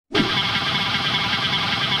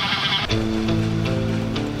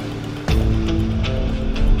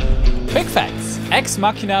Facts. Axe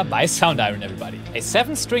Machina by Soundiron, everybody. A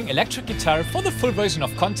 7-string electric guitar for the full version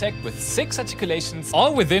of Kontakt with 6 articulations,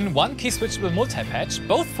 all within one key-switchable multi-patch,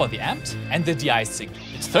 both for the amp and the DI signal.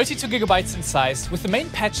 It's 32 GB in size, with the main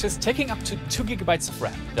patches taking up to 2 GB of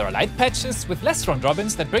RAM. There are light patches with less round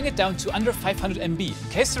robins that bring it down to under 500 MB, in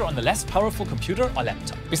case you're on a less powerful computer or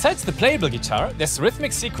laptop. Besides the playable guitar, there's a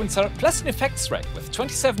rhythmic sequencer plus an effects rack with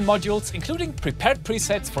 27 modules, including prepared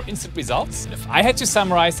presets for instant results. And if I had to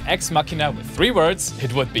summarize Axe Machina with 3 words,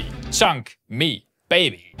 it would be chunk me,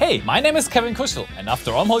 baby. Hey, my name is Kevin Kuschel, and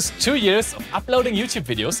after almost 2 years of uploading YouTube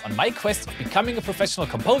videos on my quest of becoming a professional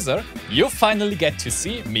composer, you finally get to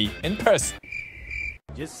see me in person.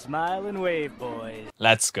 Just smile and wave, boys.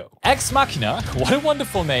 Let's go. Axe Machina, what a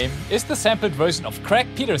wonderful name, is the sampled version of Craig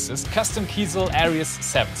Peters's custom Kiesel Arius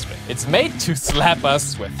 7-string. It's made to slap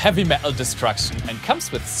us with heavy metal destruction and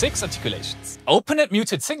comes with 6 articulations. Open and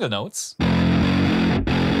muted single notes,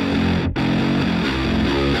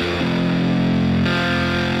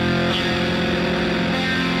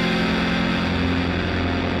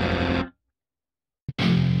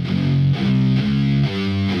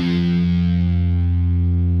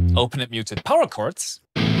 open and muted power chords,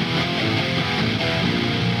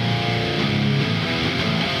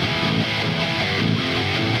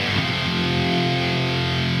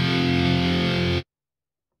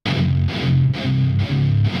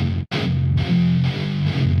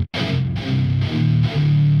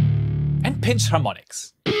 and pinch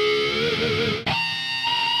harmonics.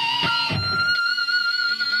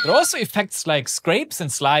 There are also effects like scrapes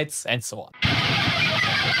and slides and so on.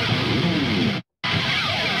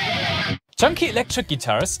 Chunky electric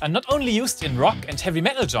guitars are not only used in rock and heavy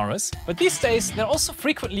metal genres, but these days they're also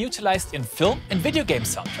frequently utilized in film and video game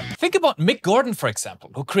soundtracks. Think about Mick Gordon, for example,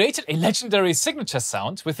 who created a legendary signature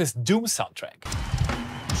sound with his Doom soundtrack.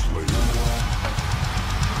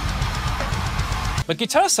 But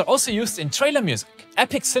guitars are also used in trailer music,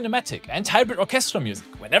 epic cinematic and hybrid orchestral music,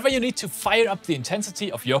 whenever you need to fire up the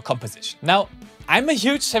intensity of your composition. Now, I'm a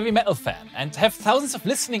huge heavy metal fan and have thousands of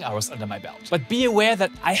listening hours under my belt, but be aware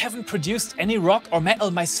that I haven't produced any rock or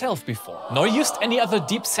metal myself before, nor used any other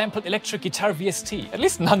deep sampled electric guitar VST, at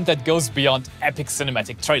least none that goes beyond epic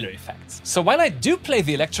cinematic trailer effects. So while I do play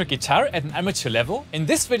the electric guitar at an amateur level, in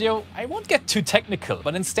this video I won't get too technical,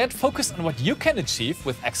 but instead focus on what you can achieve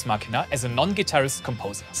with Axe Machina as a non-guitarist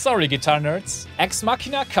composer. Sorry guitar nerds, Axe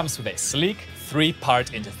Machina comes with a sleek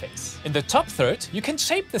 3-part interface. In the top third, you can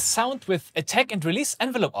shape the sound with attack and release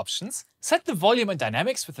envelope options, set the volume and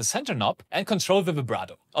dynamics with the center knob, and control the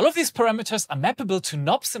vibrato. All of these parameters are mappable to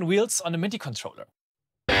knobs and wheels on a MIDI controller.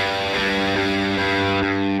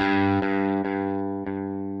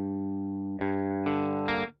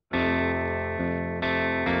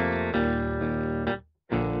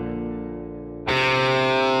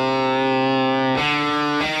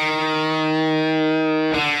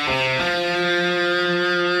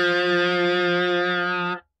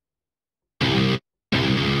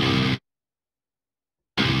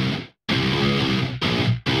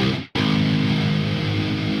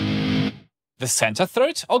 The center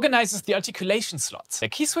third organizes the articulation slots, the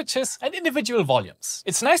key switches and individual volumes.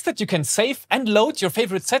 It's nice that you can save and load your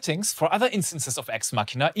favorite settings for other instances of Axe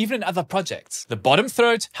Machina, even in other projects. The bottom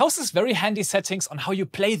third houses very handy settings on how you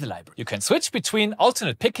play the library. You can switch between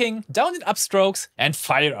alternate picking, down and up strokes, and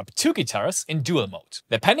fire up 2 guitars in dual mode.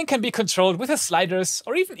 The panning can be controlled with the sliders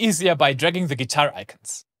or even easier by dragging the guitar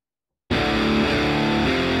icons.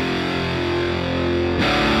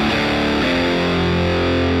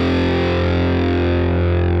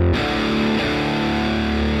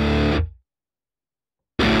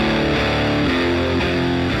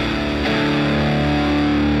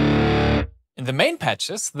 In the main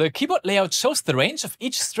patches, the keyboard layout shows the range of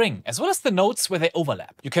each string, as well as the notes where they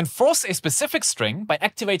overlap. You can force a specific string by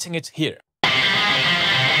activating it here.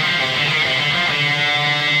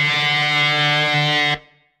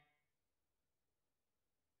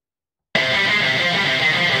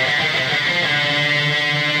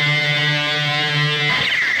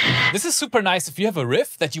 This is super nice if you have a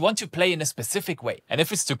riff that you want to play in a specific way. And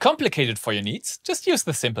if it's too complicated for your needs, just use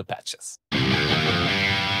the simple patches.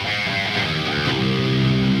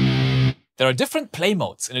 There are different play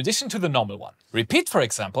modes in addition to the normal one. Repeat, for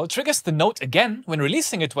example, triggers the note again when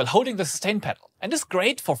releasing it while holding the sustain pedal, and is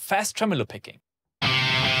great for fast tremolo picking.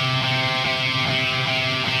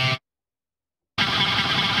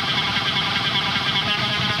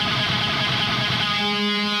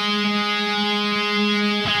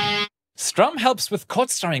 Strum helps with chord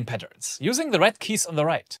strumming patterns, using the red keys on the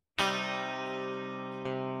right.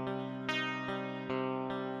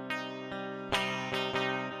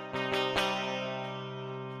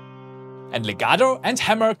 And legato and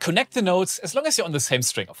hammer connect the notes as long as you're on the same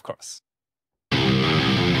string, of course.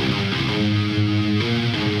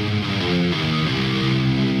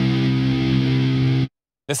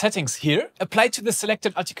 The settings here apply to the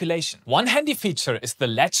selected articulation. One handy feature is the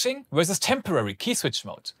latching versus temporary key switch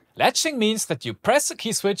mode. Latching means that you press a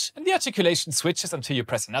key switch and the articulation switches until you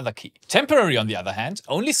press another key. Temporary, on the other hand,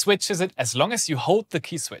 only switches it as long as you hold the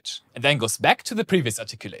key switch, and then goes back to the previous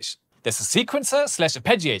articulation. There's a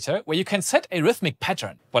sequencer/arpeggiator where you can set a rhythmic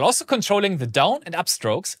pattern, while also controlling the down and up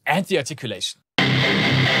strokes and the articulation.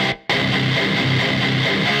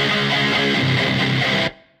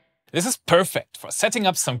 This is perfect for setting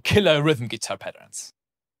up some killer rhythm guitar patterns.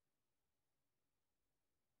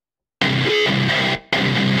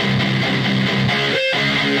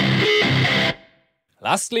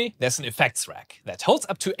 Lastly, there's an effects rack that holds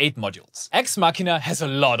up to 8 modules. Axe Machina has a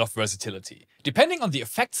lot of versatility. Depending on the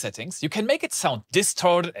effect settings, you can make it sound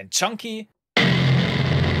distorted and chunky,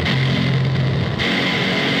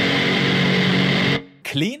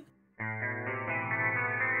 clean,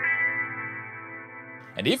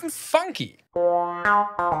 and even funky.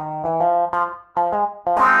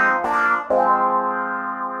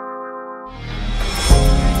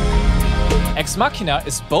 Axe Machina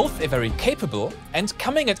is both a very capable and,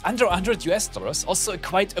 coming at under $100 also a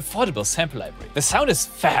quite affordable sample library. The sound is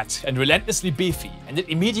fat and relentlessly beefy, and it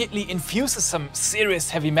immediately infuses some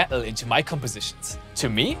serious heavy metal into my compositions. To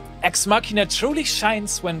me, Axe Machina truly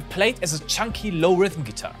shines when played as a chunky low rhythm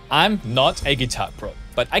guitar. I'm not a guitar pro,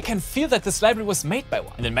 but I can feel that this library was made by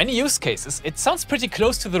one. And in many use cases, it sounds pretty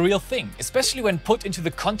close to the real thing, especially when put into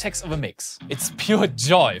the context of a mix. It's pure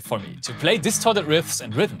joy for me to play distorted riffs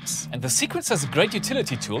and rhythms, and the sequencer is a great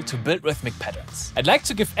utility tool to build rhythmic patterns. I'd like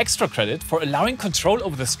to give extra credit for allowing control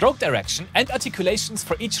over the stroke direction and articulations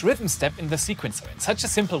for each rhythm step in the sequencer in such a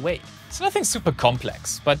simple way. It's nothing super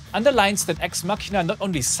complex, but underlines that Axe Machina not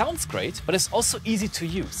only sounds great, but is also easy to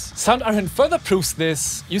use. Soundiron further proves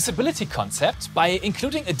this usability concept by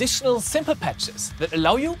including additional simple patches that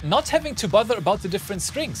allow you not having to bother about the different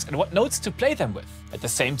strings and what notes to play them with. At the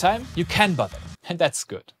same time, you can bother, and that's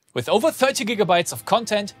good. With over 30 GB of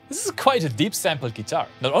content, this is quite a deep sampled guitar.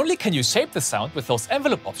 Not only can you shape the sound with those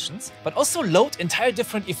envelope options, but also load entire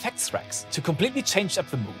different effects racks to completely change up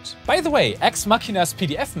the mood. By the way, Axe Machina's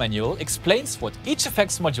PDF manual explains what each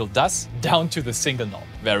effects module does down to the single knob.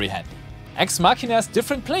 Very handy. Axe Machina's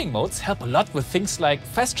different playing modes help a lot with things like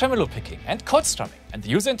fast tremolo picking and chord strumming, and the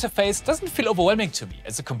user interface doesn't feel overwhelming to me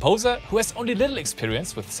as a composer who has only little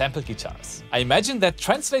experience with sampled guitars. I imagine that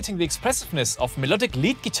translating the expressiveness of melodic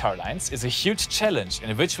lead guitar lines is a huge challenge in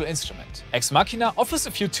a virtual instrument. Axe Machina offers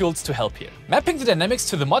a few tools to help here. Mapping the dynamics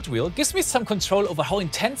to the mod wheel gives me some control over how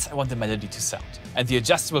intense I want the melody to sound. And the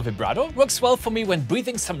adjustable vibrato works well for me when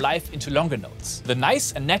breathing some life into longer notes. The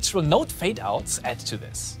nice and natural note fade-outs add to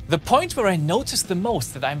this. The point where I notice the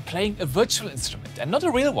most that I'm playing a virtual instrument and not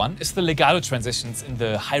a real one is the legato transitions in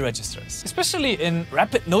the high registers. Especially in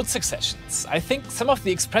rapid note successions, I think some of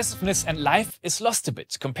the expressiveness and life is lost a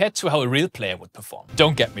bit compared to how a real player would perform.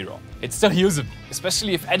 Don't get me wrong, it's still usable,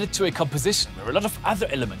 especially if added to a composition where a lot of other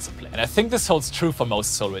elements are played. And I think this holds true for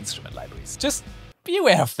most solo instrument libraries. Just be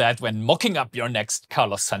aware of that when mocking up your next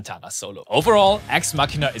Carlos Santana solo. Overall, Axe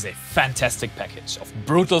Machina is a fantastic package of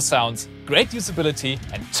brutal sounds, great usability,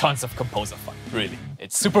 and tons of composer fun. Really,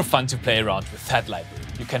 it's super fun to play around with that library.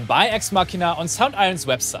 You can buy Axe Machina on Soundiron's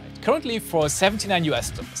website, currently for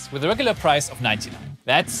 $79 with a regular price of $99.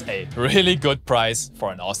 That's a really good price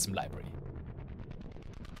for an awesome library.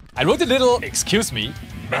 I wrote a little, excuse me,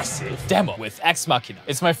 massive demo with Axe Machina.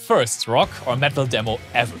 It's my first rock or metal demo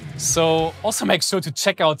ever. So also make sure to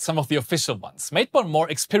check out some of the official ones, made by more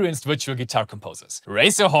experienced virtual guitar composers.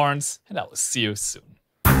 Raise your horns, and I will see you soon.